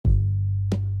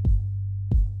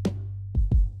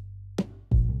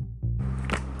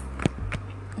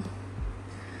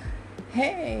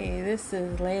Hey, this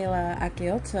is Layla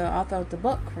Akiota, author of the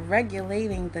book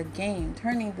Regulating the Game,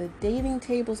 Turning the Dating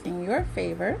Tables in Your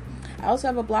Favor. I also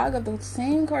have a blog of the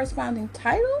same corresponding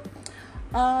title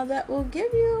that will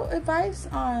give you advice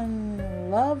on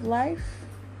love, life,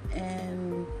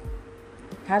 and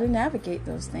how to navigate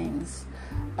those things.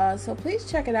 So please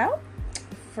check it out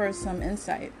for some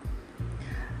insight.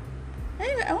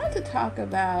 Anyway, I want to talk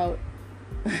about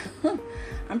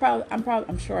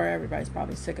I'm sure everybody's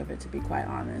probably sick of it, to be quite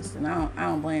honest, and I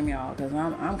don't blame y'all, because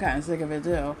I'm kind of sick of it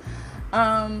too.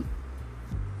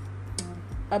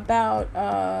 About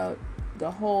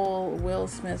the whole Will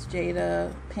Smith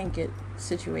Jada Pinkett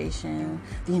situation,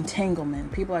 the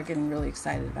entanglement. People are getting really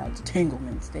excited about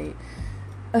entanglements.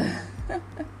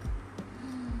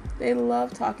 They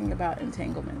love talking about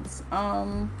entanglements.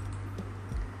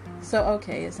 So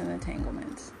okay, it's an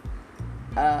entanglement.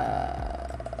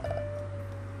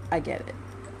 I get it.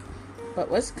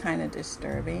 But what's kind of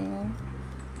disturbing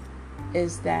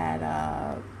is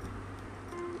that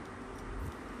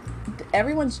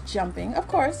everyone's jumping, of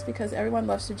course, because everyone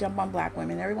loves to jump on black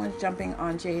women. Everyone's jumping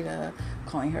on Jada,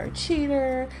 calling her a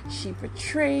cheater. She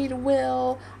betrayed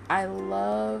Will. I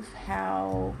love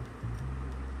how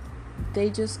they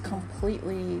just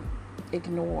completely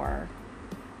ignore,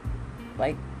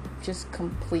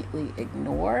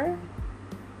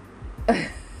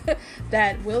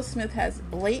 that Will Smith has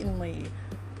blatantly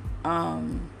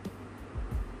gone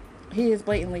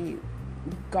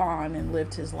and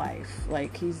lived his life.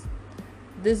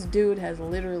 This dude has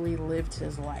literally lived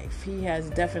his life. He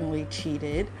has definitely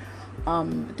cheated.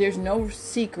 There's no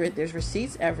secret. There's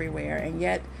receipts everywhere, and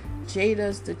yet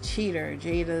Jada's the cheater.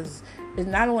 Jada's is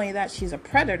not only that, she's a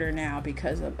predator now,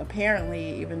 because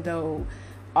apparently, even though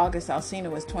August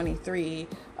Alsina was 23,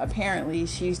 apparently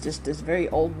she's just this very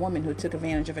old woman who took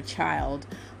advantage of a child,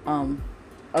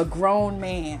 a grown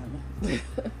man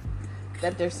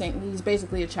that they're saying he's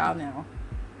basically a child now.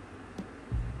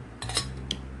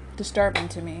 Disturbing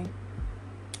to me.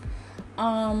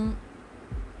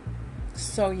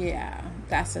 So yeah,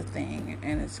 that's a thing,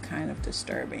 and it's kind of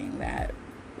disturbing that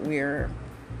we're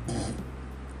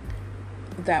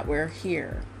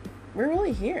here. We're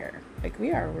really here.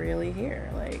 We are really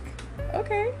here.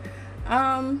 Okay.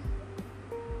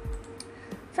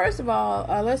 First of all,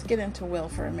 let's get into Will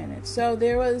for a minute. So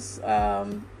there was,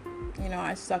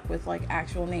 I stuck with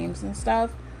actual names and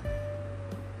stuff.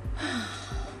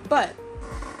 But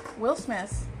Will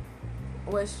Smith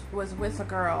was with a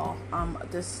girl,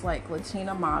 this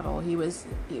Latina model. She's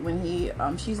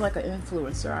like an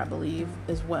influencer, I believe,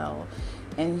 as well.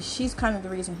 And she's kind of the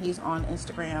reason he's on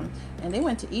Instagram. And they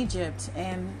went to Egypt,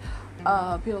 and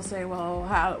people say, well,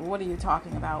 what are you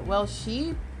talking about? Well,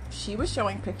 she was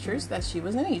showing pictures that she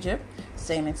was in Egypt,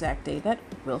 same exact day that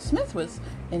Will Smith was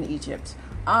in Egypt.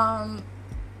 And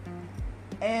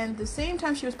the same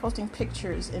time she was posting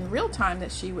pictures in real time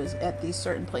that she was at these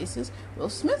certain places, Will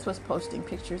Smith was posting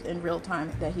pictures in real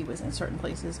time that he was in certain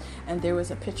places. And there was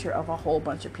a picture of a whole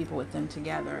bunch of people with them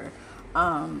together.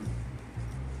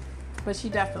 But she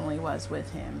definitely was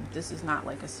with him. This is not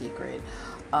a secret.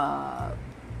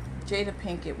 Jada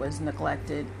Pinkett was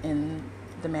neglected in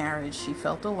the marriage. She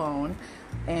felt alone.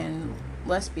 And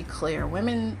let's be clear,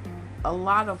 a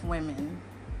lot of women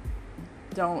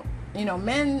don't,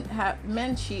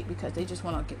 men cheat because they just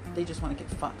want to get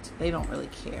fucked. They don't really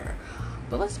care.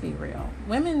 But let's be real.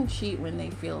 Women cheat when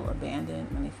they feel abandoned,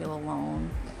 when they feel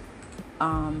alone,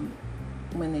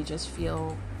 when they just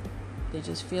feel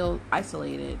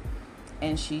isolated.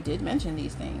 And she did mention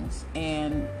these things.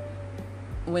 And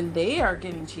when they are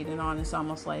getting cheated on, it's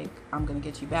almost like, I'm going to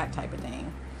get you back type of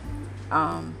thing.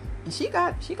 And she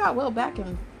got Will back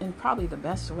in probably the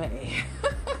best way.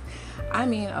 I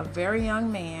mean, a very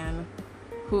young man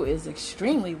who is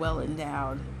extremely well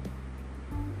endowed.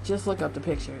 Just look up the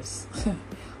pictures.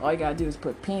 All you gotta do is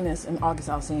put penis and August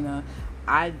Alsina.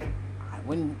 I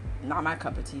wouldn't, not my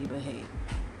cup of tea, but hey.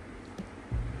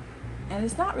 And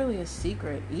it's not really a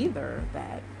secret either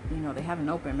that, they have an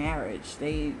open marriage.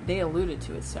 They alluded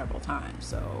to it several times.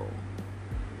 So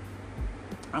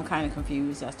I'm kind of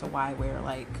confused as to why we're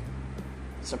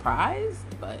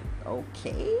surprised, but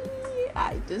okay.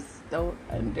 I just don't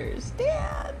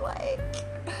understand.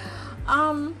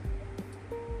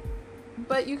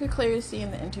 But you could clearly see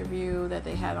in the interview that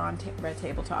they had on Red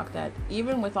Table Talk that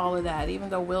even with all of that, even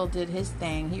though Will did his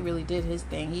thing, he really did his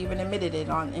thing. He even admitted it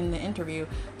in the interview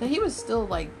that he was still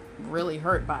really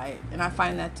hurt by it. And I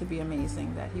find that to be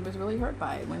amazing, that he was really hurt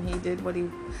by it when he did what he,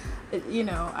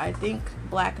 I think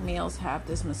black males have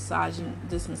this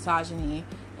misogyny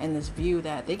and this view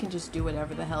that they can just do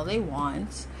whatever the hell they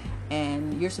want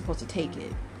and you're supposed to take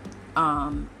it.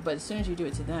 But as soon as you do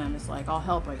it to them, it's like all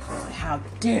hell breaks loose. Like, how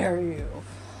dare you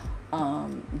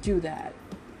do that?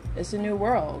 It's a new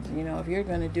world. If you're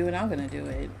going to do it, I'm going to do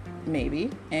it, maybe.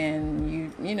 And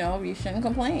you shouldn't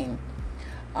complain.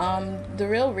 The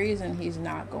real reason he's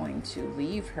not going to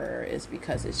leave her is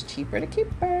because it's cheaper to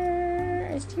keep her.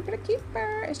 It's cheaper to keep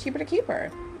her. It's cheaper to keep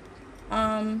her.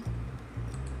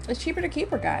 It's cheaper to keep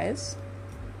her, guys.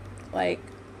 Like,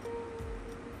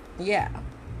 yeah.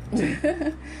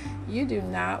 You do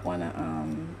not want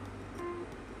to,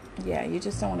 you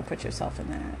just don't want to put yourself in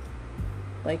that.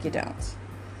 Like, you don't.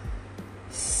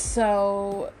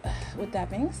 So, with that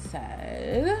being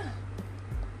said,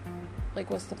 like,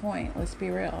 what's the point? Let's be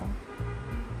real.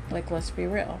 Let's be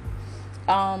real.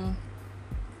 And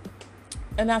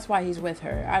that's why he's with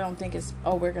her. I don't think it's,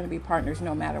 we're going to be partners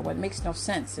no matter what. It makes no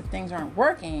sense. If things aren't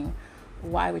working,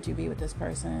 why would you be with this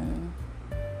person?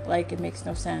 Like, it makes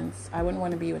no sense. I wouldn't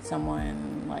want to be with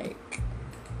someone, like,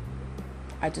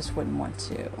 I just wouldn't want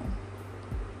to.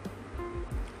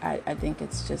 I think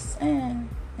it's just,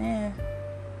 no.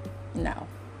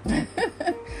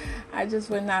 I just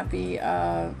would not be,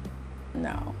 no.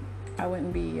 I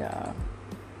wouldn't be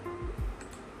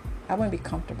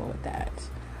comfortable with that.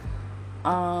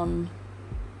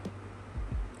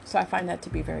 So I find that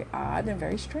to be very odd and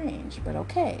very strange, but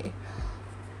okay.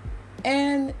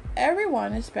 And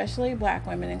everyone, especially black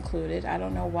women included, I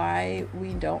don't know why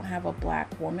we don't have a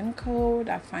black woman code.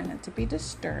 I find that to be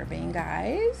disturbing,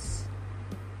 guys.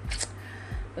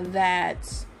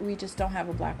 That we just don't have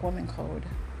a black woman code.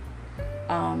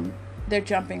 They're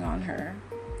jumping on her.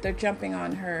 They're jumping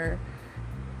on her,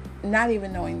 not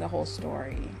even knowing the whole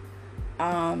story.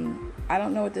 I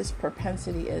don't know what this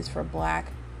propensity is for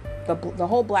the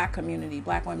whole black community,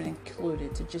 black women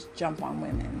included, to just jump on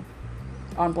women.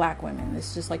 On black women.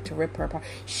 It's just like to rip her apart.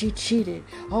 She cheated.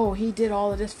 Oh, he did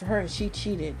all of this for her. She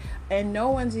cheated. And no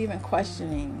one's even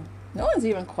questioning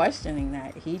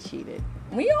that he cheated.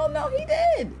 We all know he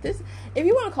did. This, if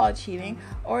you want to call it cheating,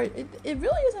 or it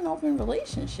really is an open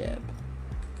relationship.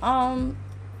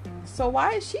 So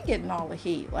why is she getting all the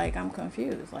heat? Like, I'm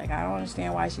confused. Like, I don't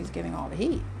understand why she's getting all the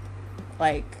heat.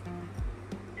 Like,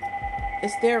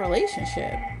 it's their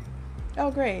relationship. Oh,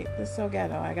 great. It's so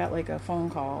ghetto. I got like a phone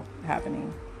call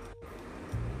happening.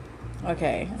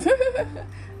 Okay.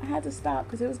 I had to stop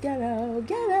because it was ghetto.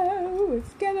 Ghetto.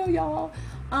 It's ghetto, y'all.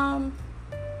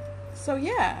 So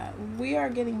yeah, we are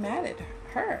getting mad at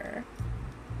her.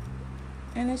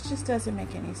 And it just doesn't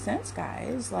make any sense,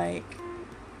 guys. Like,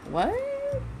 what?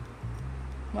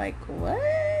 Like, what?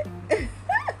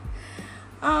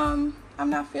 I'm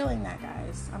not feeling that,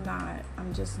 guys.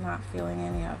 I'm just not feeling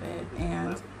any of it.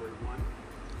 And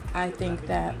I think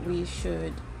that we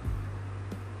should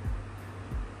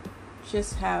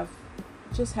just have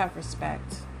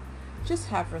respect. Just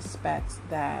have respect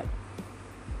that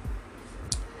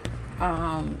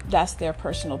that's their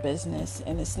personal business,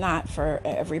 and it's not for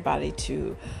everybody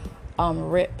to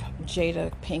rip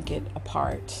Jada Pinkett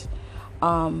apart,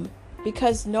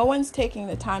 because no one's taking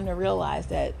the time to realize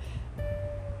that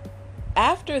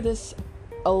after this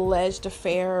alleged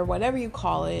affair, or whatever you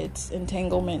call it,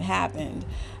 entanglement happened,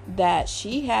 that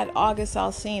she had August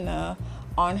Alsina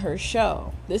on her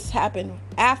show. This happened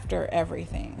after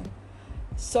everything.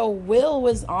 So Will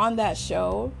was on that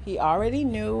show. He already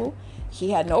knew.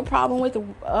 He had no problem with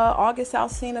August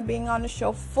Alsina being on the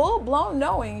show, full blown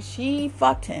knowing she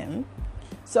fucked him.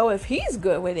 So if he's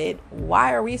good with it,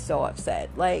 why are we so upset?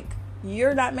 Like,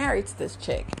 you're not married to this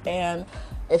chick. And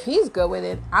if he's good with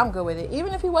it, I'm good with it.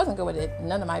 Even if he wasn't good with it,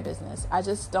 none of my business. I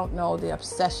just don't know the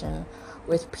obsession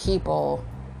with people's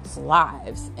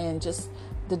lives and just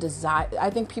the desire. I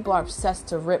think people are obsessed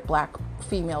to rip black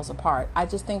females apart. I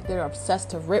just think they're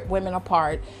obsessed to rip women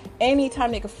apart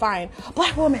anytime they can find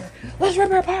black woman. Let's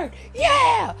rip her apart.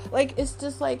 Yeah, like it's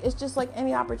just like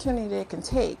any opportunity they can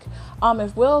take.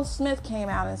 If Will Smith came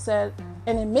out and said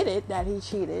and admitted that he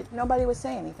cheated, nobody would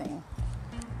say anything.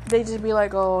 They just be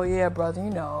like, oh yeah, brother,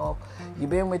 you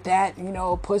been with that,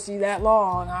 pussy that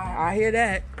long. I hear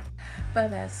that.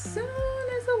 But as soon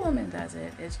as a woman does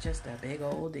it, it's just a big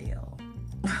old deal.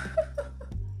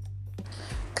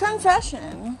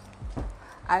 Confession.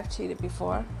 I've cheated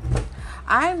before.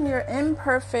 I'm your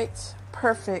imperfect,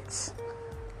 perfect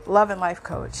love and life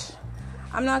coach.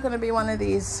 I'm not going to be one of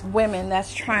these women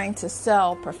that's trying to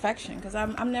sell perfection, because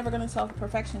I'm never going to sell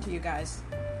perfection to you guys.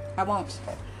 I won't.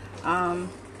 I'm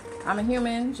a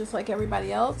human just like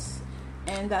everybody else,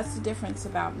 and that's the difference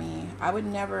about me. I would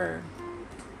never,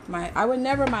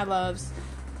 my loves,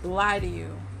 lie to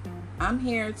you. I'm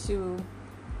here to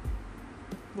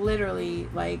literally,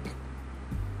 like,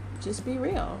 just be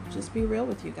real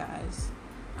with you guys.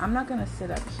 I'm not gonna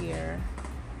sit up here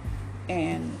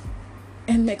and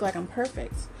make like I'm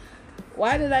perfect.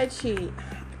 Why did I cheat?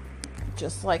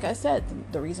 Just like I said,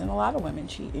 the reason a lot of women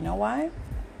cheat. You know why?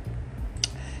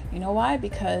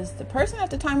 Because the person at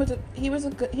the time was a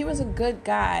good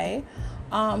guy.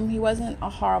 He wasn't a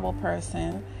horrible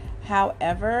person.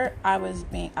 However, I was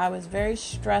very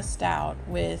stressed out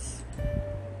with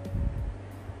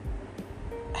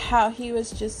how he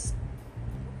was just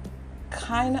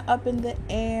kind of up in the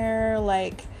air.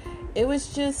 Like, it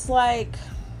was just like,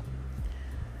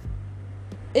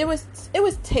 it was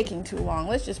taking too long.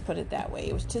 Let's just put it that way.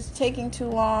 It was just taking too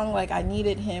long. Like, I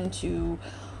needed him to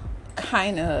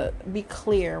kind of be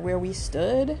clear where we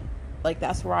stood. Like,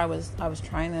 that's where I was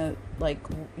trying to, like,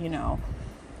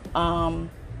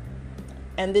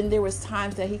 and then there was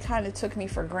times that he kind of took me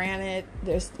for granted.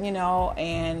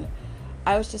 And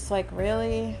I was just like,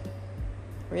 really?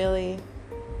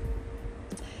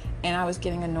 And I was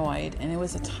getting annoyed. And it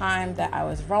was a time that I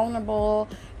was vulnerable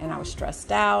and I was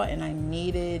stressed out, and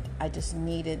I just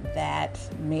needed that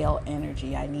male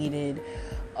energy. I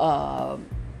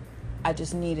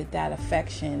just needed that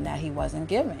affection that he wasn't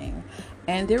giving.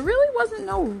 And there really wasn't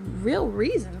no real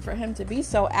reason for him to be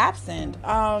so absent.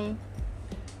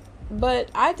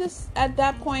 But I just, at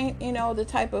that point, the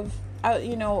type of,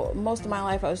 most of my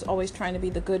life I was always trying to be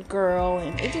the good girl.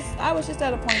 And I was just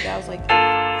at a point that I was like,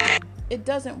 it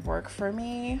doesn't work for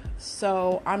me.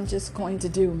 So I'm just going to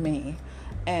do me.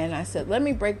 And I said, let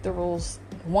me break the rules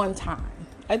one time.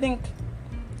 I think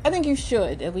you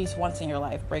should, at least once in your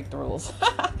life, break the rules.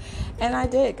 And I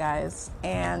did, guys.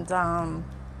 And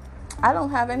I don't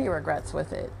have any regrets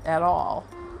with it at all.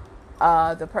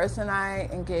 The person I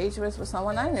engaged with was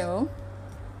someone I knew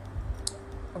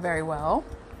very well.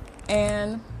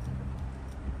 And,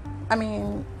 I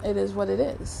mean, it is what it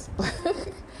is.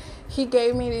 He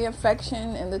gave me the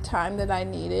affection and the time that I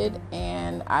needed.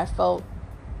 And I felt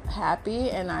happy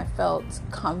and I felt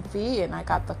comfy, and I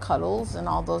got the cuddles and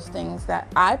all those things that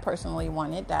I personally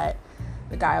wanted that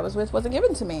the guy I was with wasn't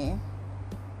given to me.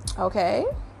 Okay?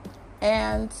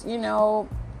 And,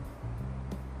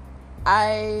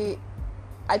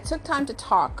 I took time to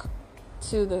talk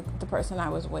to the person I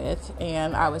was with,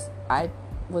 and I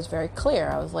was very clear.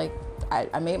 I was like,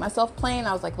 I made myself plain.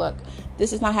 I was like, look,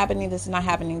 this is not happening, this is not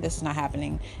happening, this is not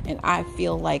happening, and I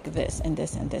feel like this and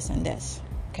this and this and this.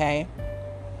 Okay?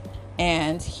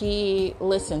 And he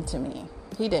listened to me.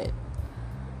 He did.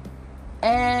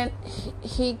 And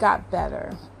he got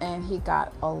better. And he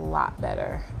got a lot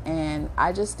better. And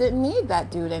I just didn't need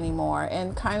that dude anymore.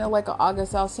 And kind of like an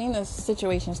August Alsina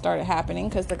situation started happening,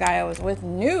 because the guy I was with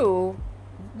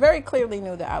very clearly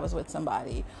knew that I was with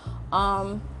somebody.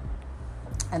 And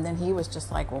then he was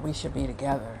just like, well, we should be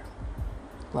together.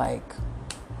 Like,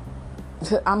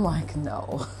 I'm like,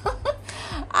 no.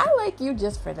 I like you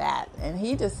just for that. And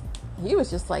he was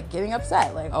just like getting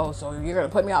upset, like, oh, so you're gonna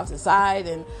put me off to the side?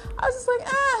 And I was just like,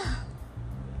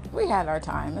 we had our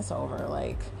time, it's over.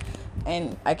 Like,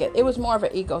 and it was more of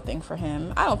an ego thing for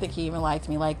him. I don't think he even liked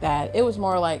me like that. It was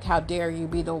more like, how dare you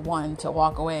be the one to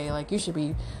walk away? Like, you should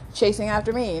be chasing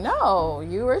after me. No,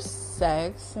 you were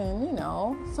sex and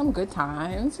some good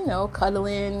times,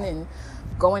 cuddling and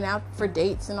going out for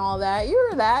dates and all that. You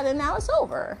were that, and now it's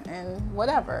over and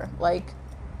whatever. Like,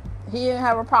 he didn't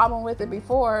have a problem with it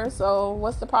before, so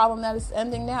what's the problem that it's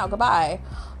ending now? Goodbye.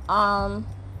 And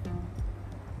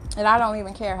I don't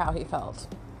even care how he felt.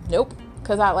 Nope.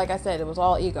 Because like I said, it was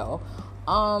all ego.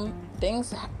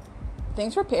 Things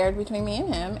repaired between me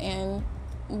and him, and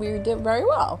we did very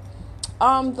well.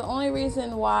 The only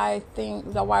reason why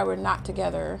we're not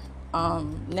together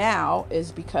now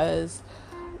is because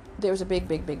there was a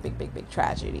big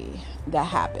tragedy that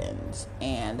happened,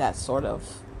 and that sort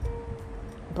of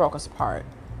broke us apart.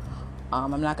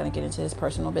 I'm not going to get into his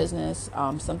personal business.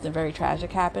 Something very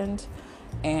tragic happened,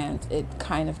 and it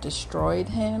kind of destroyed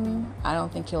him. I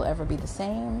don't think he'll ever be the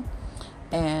same.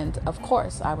 And of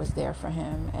course I was there for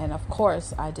him, and of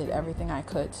course I did everything I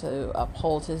could to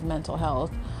uphold his mental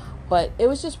health. But it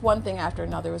was just one thing after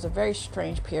another. It was a very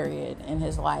strange period in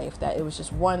his life that it was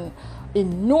just one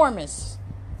enormous,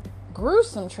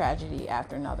 gruesome tragedy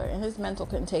after another, and his mental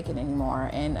couldn't take it anymore.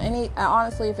 And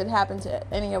honestly, if it happened to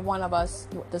any of one of us,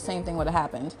 the same thing would have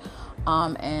happened.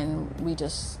 And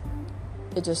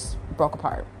it just broke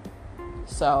apart.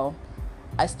 So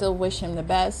I still wish him the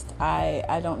best.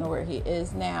 I don't know where he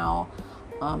is now.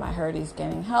 I heard he's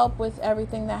getting help with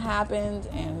everything that happened,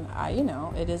 and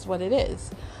it is what it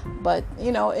is. But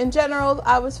in general,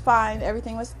 I was fine.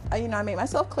 Everything was, I made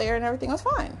myself clear, and everything was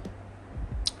fine.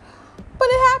 But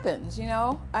it happens,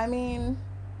 I mean,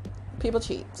 People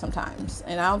cheat sometimes,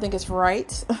 and I don't think it's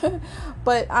right.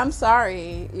 But I'm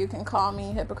sorry, you can call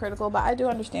me hypocritical, but I do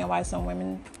understand why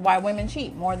women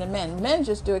cheat more than men. Men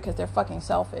just do it because they're fucking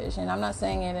selfish, and I'm not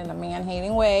saying it in a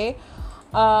man-hating way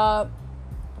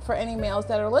for any males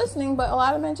that are listening, but a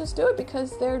lot of men just do it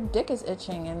because their dick is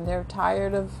itching and they're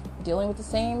tired of dealing with the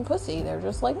same pussy. They're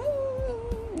just like,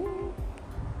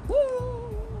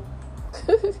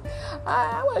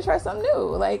 I want to try something new.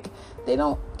 Like, they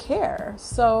don't care.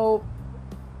 So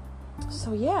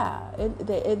yeah,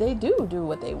 they do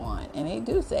what they want, and they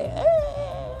do say,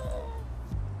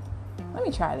 let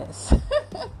me try this.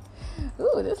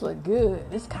 Ooh, this look good.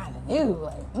 This kind of new.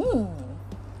 Like,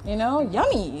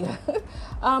 yummy.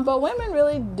 But women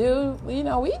really do, we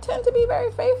tend to be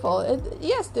very faithful.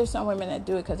 Yes, there's some women that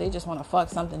do it because they just want to fuck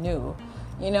something new.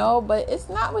 But it's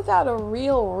not without a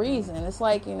real reason. It's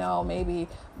like, maybe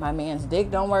my man's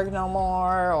dick don't work no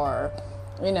more, or,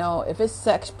 if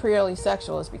it's purely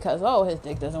sexual, it's because, his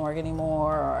dick doesn't work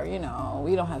anymore, or,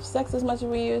 we don't have sex as much as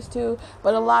we used to.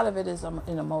 But a lot of it is an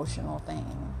emotional thing.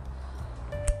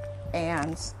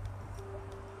 And,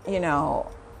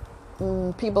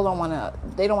 people don't want to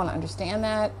understand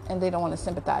that, and they don't want to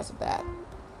sympathize with that.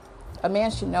 A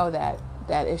man should know that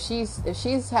if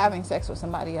she's having sex with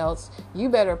somebody else, you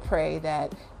better pray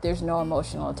that there's no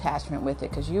emotional attachment with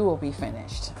it, because you will be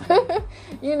finished.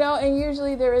 And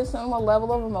usually there is some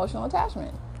level of emotional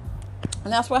attachment.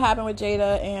 And that's what happened with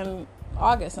Jada and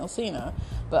August Alsina.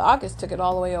 But August took it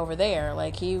all the way over there.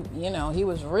 Like, he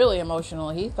was really emotional.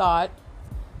 He thought,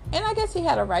 and I guess he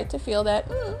had a right to feel that,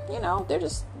 they're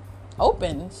just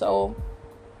open. So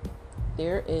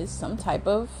there is some type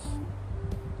of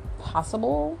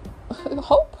possible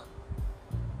hope.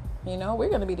 We're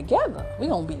going to be together. We're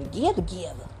going to be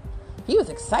together. He was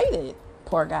excited,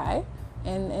 poor guy.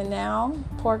 And now,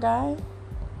 poor guy,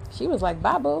 she was like,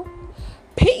 bye, boo.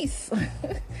 Peace.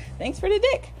 Thanks for the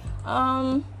dick.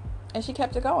 And she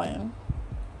kept it going.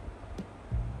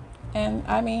 And,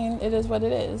 I mean, it is what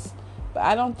it is. But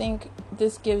I don't think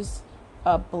this gives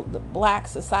the black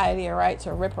society a right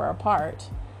to rip her apart.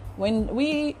 When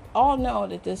we all know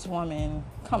that this woman,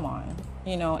 come on,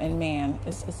 and man,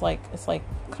 it's like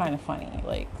kind of funny.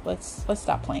 Like, let's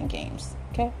stop playing games,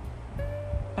 okay?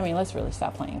 I mean, let's really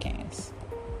stop playing games.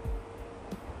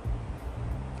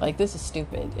 Like, this is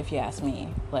stupid, if you ask me.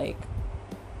 Like,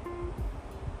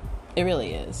 it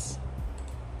really is.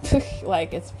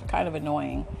 Like, it's kind of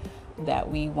annoying that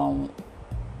we won't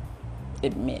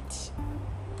admit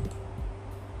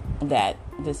that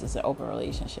this is an open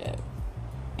relationship.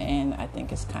 And I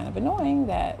think it's kind of annoying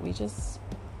that we just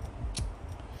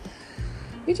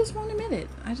won't admit it.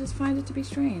 I just find it to be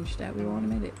strange that we won't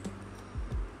admit it.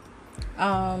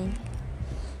 I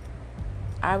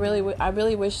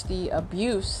really wish the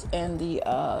abuse and the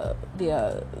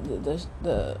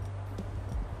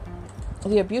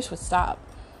abuse would stop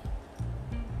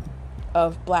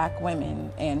of black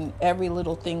women, and every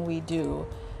little thing we do.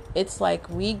 It's like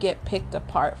we get picked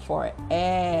apart for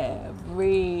everything.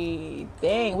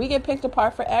 We get picked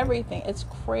apart for everything. It's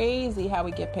crazy how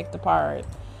we get picked apart.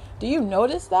 Do you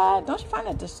notice that? Don't you find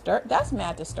that that's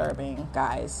mad disturbing,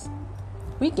 guys?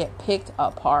 We get picked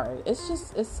apart. It's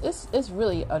just, it's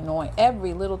really annoying.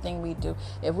 Every little thing we do.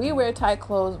 If we wear tight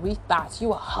clothes, we thought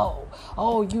you a hoe.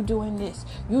 Oh, you doing this.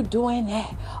 You doing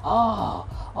that.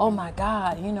 Oh my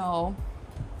God,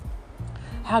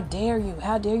 how dare you?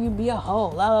 How dare you be a hoe?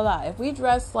 La la la. If we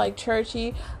dress like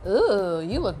churchy, ooh,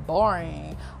 you look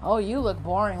boring. Oh, you look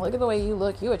boring. Look at the way you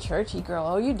look. You a churchy girl.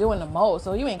 Oh, you doing the most.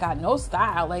 Oh, you ain't got no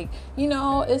style. Like,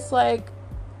 it's like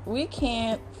we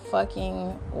can't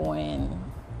fucking win.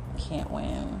 Can't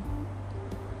win,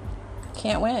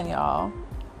 y'all.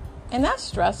 And that's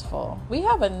stressful. We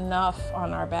have enough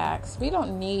on our backs. We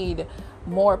don't need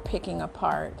more picking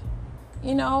apart.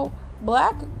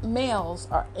 Black males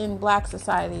in black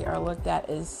society are looked at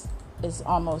as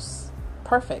almost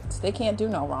perfect. They can't do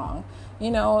no wrong.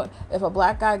 If a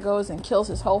black guy goes and kills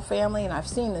his whole family, and I've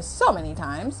seen this so many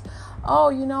times,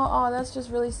 that's just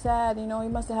really sad. He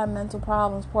must have had mental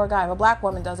problems, poor guy. If a black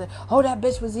woman does it, that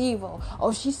bitch was evil.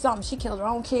 She's something. She killed her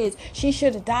own kids. She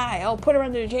should have died. Put her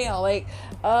under jail. Like,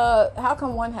 how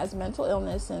come one has mental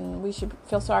illness and we should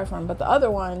feel sorry for him, but the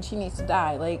other one, she needs to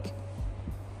die? Like,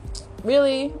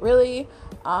 really?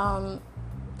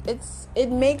 It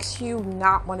makes you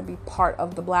not want to be part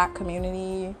of the black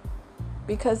community,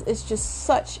 because it's just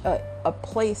such a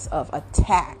place of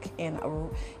attack, and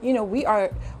we're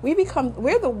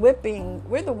the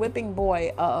whipping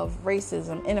boy of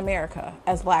racism in America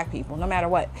as black people. No matter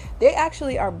what, they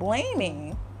actually are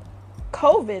blaming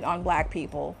COVID on black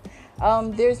people.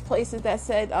 There's places that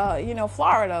said,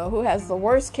 Florida, who has the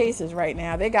worst cases right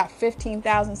now. They got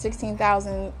 15,000,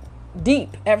 16,000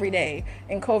 deep every day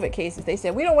in COVID cases. They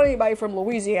said, we don't want anybody from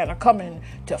Louisiana coming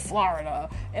to Florida.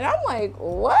 And I'm like,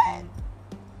 what?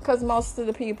 Because most of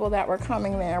the people that were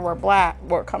coming there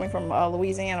were coming from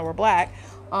Louisiana were black.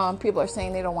 People are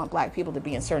saying they don't want black people to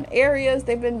be in certain areas.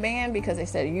 They've been banned because they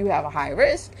said you have a high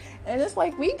risk. And it's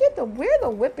like, we're the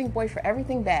whipping boy for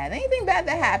everything bad. Anything bad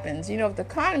that happens, if the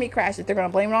economy crashes, they're going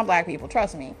to blame it on black people.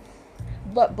 Trust me.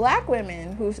 But black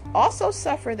women who also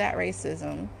suffer that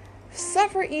racism,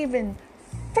 suffer even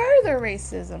further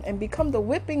racism and become the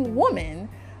whipping woman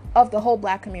of the whole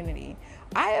black community.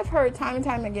 I have heard time and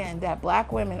time again that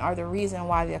black women are the reason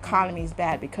why the economy is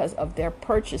bad because of their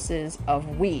purchases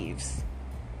of weaves.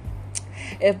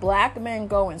 If black men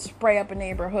go and spray up a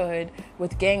neighborhood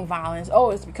with gang violence,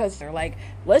 it's because they're like,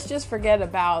 let's just forget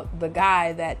about the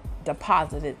guy that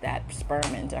deposited that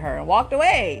sperm into her and walked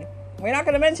away. We're not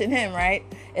going to mention him, right?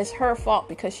 It's her fault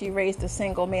because she raised a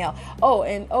single male.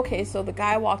 So the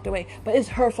guy walked away, but it's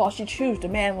her fault she chose a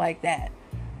man like that.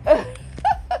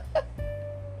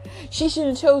 She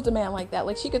shouldn't have chose a man like that.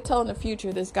 Like, she could tell in the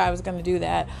future this guy was going to do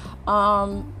that.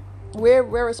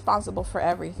 We're responsible for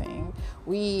everything.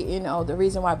 The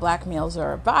reason why black males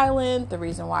are violent, the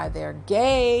reason why they're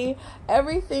gay,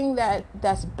 everything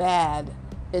that's bad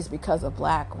is because of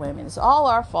black women. It's all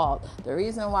our fault. The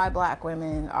reason why black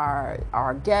women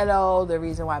are ghetto, the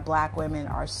reason why black women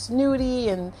are snooty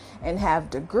and have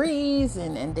degrees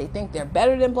and they think they're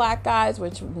better than black guys,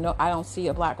 which no, I don't see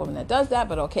a black woman that does that,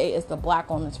 but okay, it's the black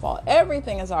woman's fault.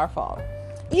 Everything is our fault.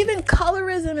 Even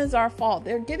colorism is our fault.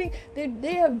 There's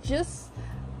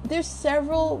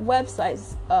several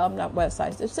websites,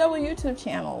 there's several YouTube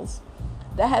channels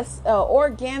that has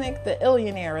Organic the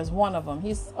Illionaire is one of them.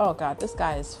 He's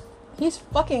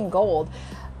fucking gold.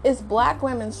 It's black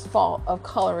women's fault of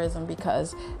colorism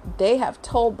because they have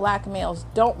told black males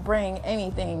don't bring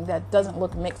anything that doesn't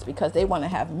look mixed because they want to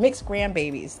have mixed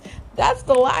grandbabies. That's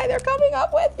the lie they're coming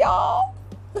up with, y'all.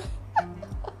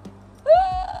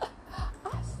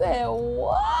 I said,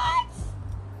 what?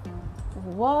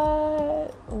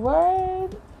 What?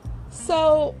 Word?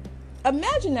 So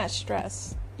imagine that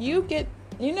stress. You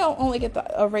don't only get the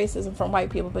racism from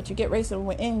white people, but you get racism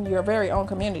within your very own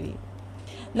community.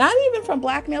 Not even from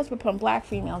black males, but from black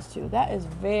females too. That is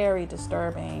very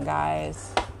disturbing,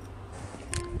 guys.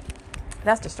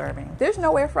 That's disturbing. There's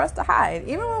nowhere for us to hide.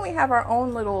 Even when we have our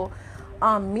own little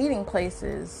meeting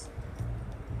places.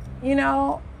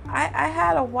 I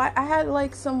had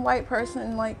like some white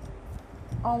person like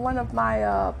on one of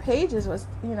my pages was,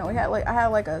 I had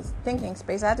like a thinking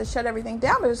space. I had to shut everything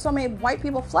down, but there's so many white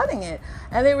people flooding it.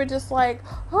 And they were just like,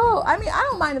 I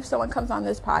don't mind if someone comes on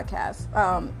this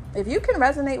podcast. If you can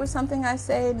resonate with something I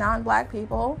say, non-black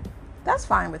people, that's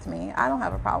fine with me. I don't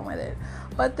have a problem with it.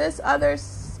 But this other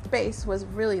space was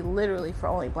really literally for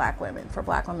only black women,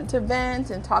 to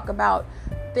vent and talk about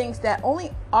things that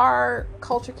only our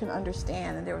culture can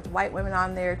understand. And there was white women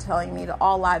on there telling me the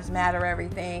all lives matter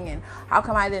everything and how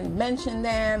come I didn't mention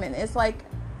them. And it's like,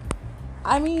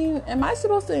 am I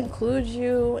supposed to include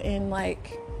you in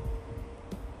like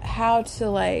how to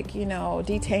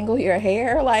detangle your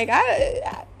hair? Like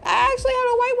I actually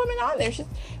had a white woman on there.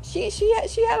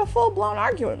 She had a full-blown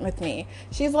argument with me.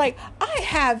 She's like, I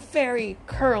have very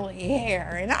curly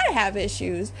hair and I have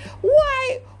issues.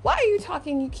 Why are you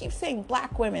talking? You keep saying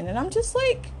black women. And I'm just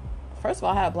like, first of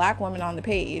all, I had a black woman on the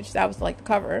page. That was like the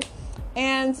cover.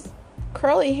 And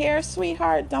curly hair,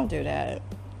 sweetheart, don't do that.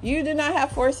 You do not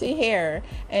have 4C hair.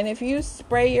 And if you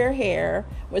spray your hair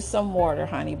with some water,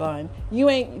 honey bun,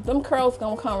 them curls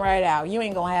gonna come right out. You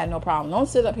ain't gonna have no problem. Don't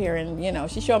sit up here and,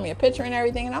 she showed me a picture and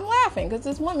everything. And I'm laughing because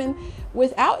this woman,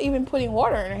 without even putting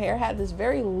water in her hair, had this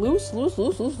very loose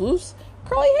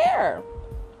curly hair.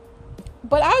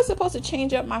 But I was supposed to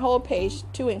change up my whole page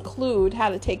to include how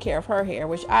to take care of her hair,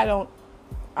 which I'm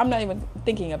not even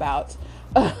thinking about.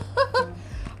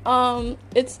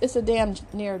 It's a damn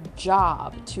near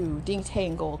job to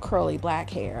detangle curly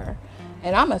black hair.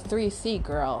 And I'm a 3C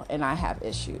girl and I have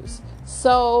issues.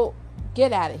 So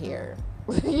get out of here.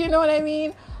 You know what I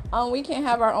mean? We can't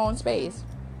have our own space.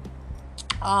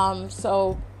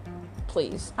 So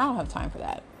please, I don't have time for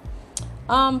that.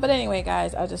 But anyway,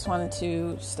 guys, I just wanted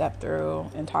to step through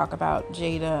and talk about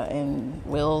Jada and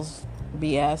Will's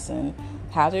BS and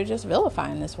how they're just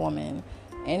vilifying this woman.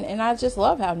 And I just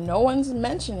love how no one's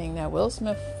mentioning that Will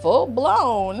Smith full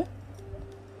blown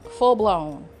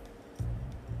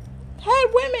had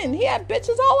women. He had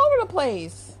bitches all over the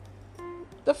place.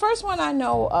 The first one I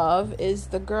know of is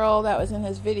the girl that was in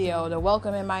his video, the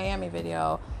Welcome in Miami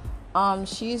video.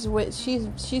 She's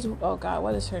oh God,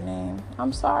 what is her name?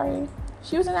 I'm sorry.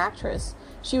 She was an actress.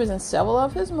 She was in several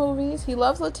of his movies. He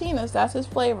loves Latinas. That's his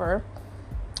flavor.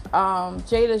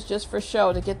 Jada's just for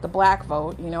show to get the black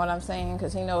vote. You know what I'm saying?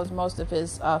 Because he knows most of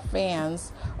his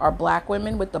fans are black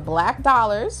women with the black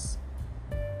dollars.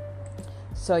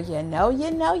 So you know.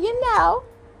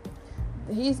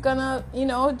 He's gonna,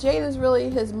 Jada's really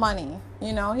his money.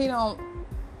 He don't,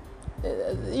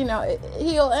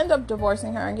 he'll end up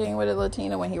divorcing her and getting with a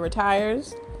Latina when he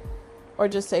retires. Or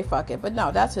just say fuck it. But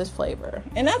no, that's his flavor.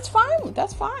 And that's fine.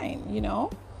 That's fine,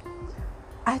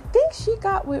 I think she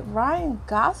got with Ryan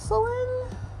Gosling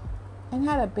and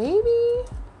had a baby.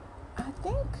 I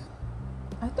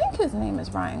think his name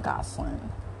is Ryan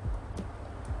Gosling.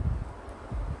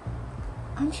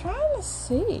 I'm trying to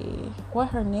see what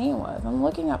her name was. I'm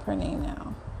looking up her name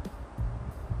now.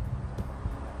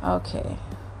 Okay.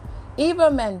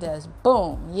 Eva Mendes.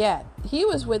 Boom. Yeah. He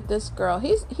was with this girl.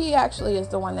 He actually is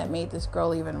the one that made this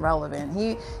girl even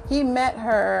relevant. He met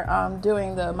her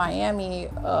doing the Miami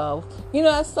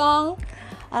that song?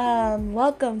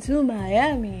 Welcome to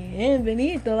Miami.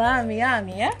 Bienvenido a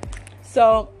Miami. Yeah?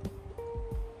 So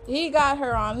he got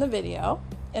her on the video.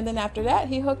 And then after that,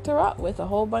 he hooked her up with a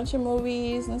whole bunch of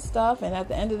movies and stuff. And at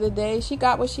the end of the day, she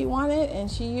got what she wanted. And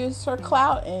she used her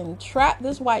clout and trapped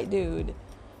this white dude.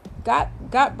 Got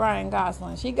Brian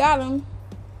Gosling. She got him.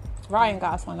 Ryan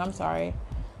Gosling, I'm sorry.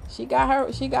 She got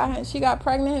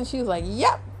pregnant and she was like,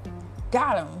 yep,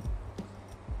 got him.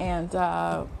 And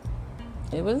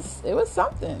it was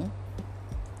something.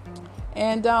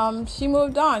 And she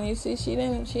moved on. You see, she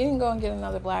didn't go and get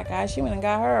another black guy. She went and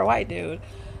got her a white dude.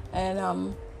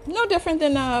 And no different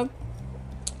than at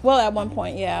one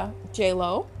point, yeah,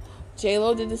 J-Lo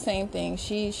did the same thing.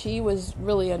 She was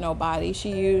really a nobody.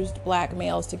 She used black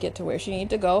males to get to where she needed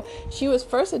to go. She was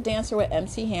first a dancer with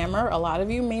MC Hammer. A lot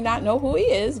of you may not know who he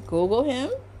is. Google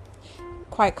him.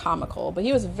 Quite comical, but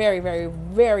he was very, very,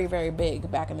 very, very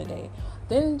big back in the day.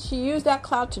 Then she used that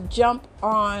clout to jump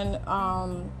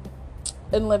on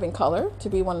In Living Color to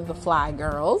be one of the fly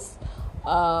girls.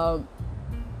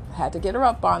 Had to get her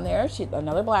up on there.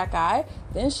 Another black guy.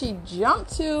 Then she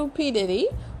jumped to P. Diddy,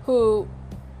 who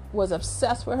was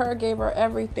obsessed with her, gave her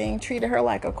everything, treated her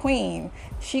like a queen.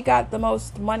 She got the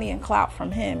most money and clout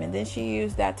from him, and then she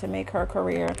used that to make her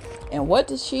career. And what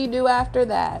did she do after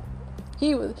that?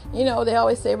 He was, they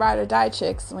always say ride or die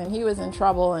chicks. When he was in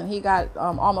trouble and he got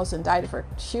almost indicted for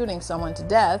shooting someone to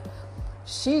death,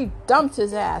 she dumped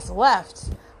his ass, left,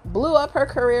 blew up her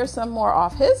career some more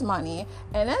off his money,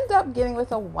 and ended up getting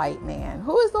with a white man.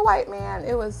 Who is the white man?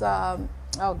 It was, Ben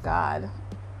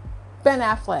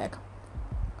Affleck.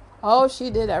 Oh, she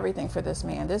did everything for this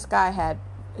man. This guy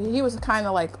he was kind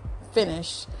of like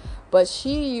finished, but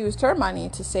she used her money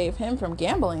to save him from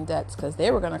gambling debts because they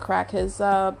were going to crack his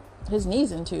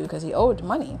knees into because he owed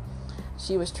money.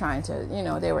 She was trying to,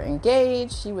 they were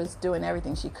engaged. She was doing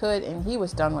everything she could, and he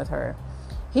was done with her.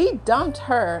 He dumped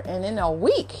her, and in a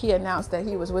week, he announced that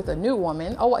he was with a new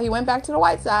woman. Oh, he went back to the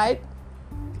white side.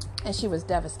 And she was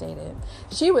devastated.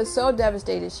 She was so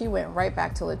devastated. She went right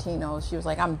back to Latinos. She was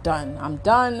like, I'm done.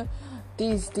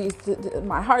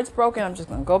 My heart's broken. I'm just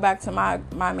going to go back to my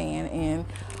man and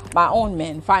my own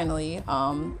men finally.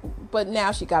 But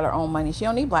now she got her own money. She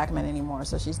don't need black men anymore.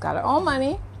 So she's got her own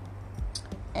money.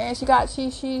 And she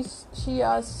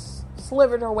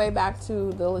slivered her way back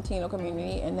to the Latino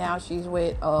community, and now she's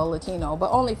with a Latino,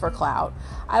 but only for clout.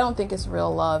 I don't think it's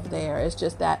real love there. It's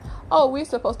just that, we're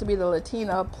supposed to be the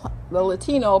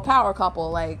Latino power couple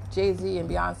like Jay-Z and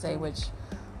Beyonce, which,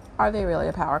 are they really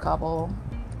a power couple?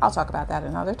 I'll talk about that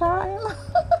another time.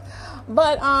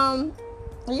 But,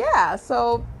 yeah,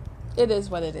 so it is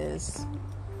what it is.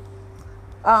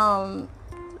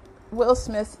 Will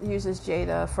Smith uses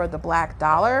Jada for the black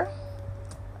dollar.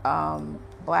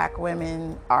 Black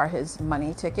women are his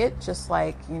money ticket, just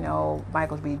like,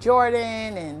 Michael B.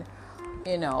 Jordan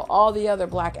and, all the other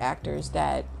black actors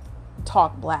that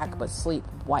talk black but sleep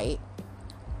white.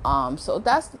 So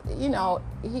that's, he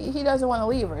doesn't want to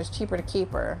leave her. It's cheaper to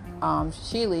keep her.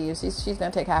 She leaves. She's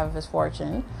going to take half of his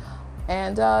fortune.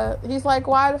 And he's like,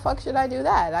 why the fuck should I do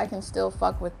that? I can still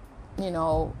fuck with,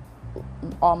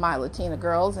 all my Latina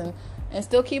girls and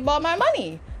still keep all my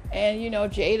money. And,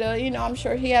 Jada, I'm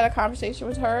sure he had a conversation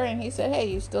with her and he said,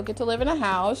 hey, you still get to live in a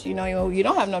house. You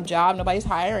don't have no job. Nobody's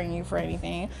hiring you for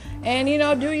anything. And,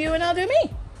 do you and I'll do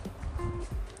me.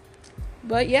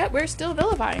 But yet we're still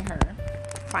vilifying her.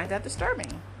 Find that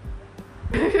disturbing.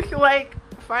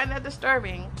 Find that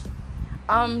disturbing.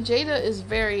 Jada is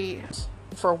very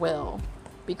for Will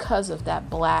because of that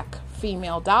black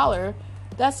female dollar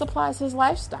that supplies his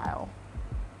lifestyle.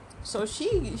 So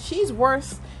she's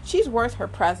worth her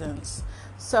presence.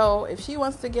 So if she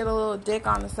wants to get a little dick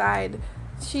on the side,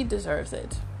 she deserves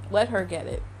it. Let her get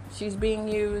it. She's being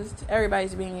used.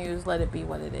 Everybody's being used. Let it be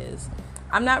what it is.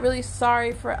 I'm not really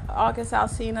sorry for August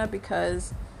Alsina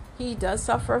because he does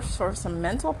suffer from some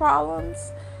mental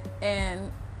problems,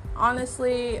 and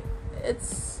honestly,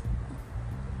 it's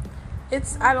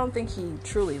I don't think he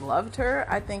truly loved her.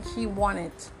 I think he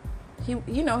wanted, he's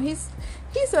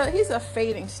a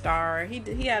fading star.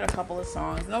 He had a couple of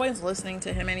songs. Nobody's listening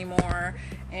to him anymore,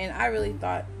 and I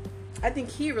think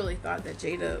he really thought that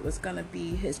Jada was gonna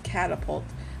be his catapult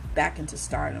back into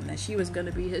stardom, that she was going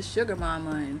to be his sugar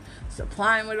mama and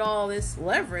supplying with all this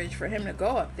leverage for him to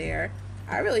go up there.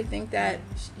 I really think that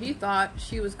he thought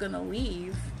she was going to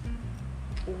leave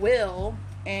Will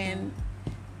and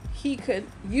he could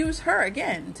use her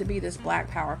again to be this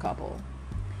black power couple.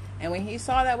 And when he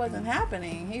saw that wasn't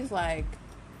happening, he's like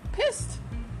pissed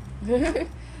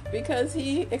because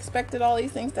he expected all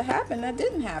these things to happen that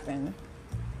didn't happen.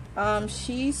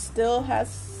 She still has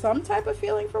some type of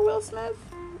feeling for Will Smith.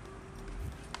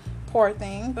 Poor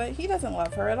thing, but he doesn't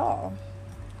love her at all.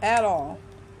 At all.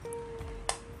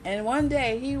 And one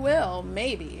day he will,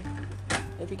 maybe,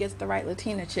 if he gets the right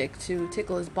Latina chick to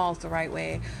tickle his balls the right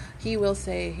way, he will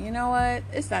say, you know what,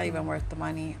 it's not even worth the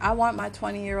money. I want my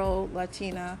 20-year-old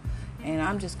Latina, and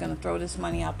I'm just going to throw this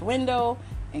money out the window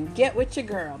and get with your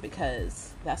girl,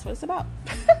 because that's what it's about.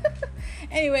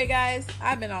 Anyway, guys,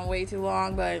 I've been on way too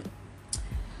long, but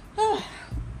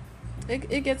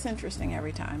it gets interesting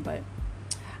every time, but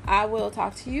I will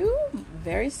talk to you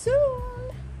very soon.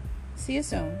 See you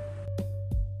soon.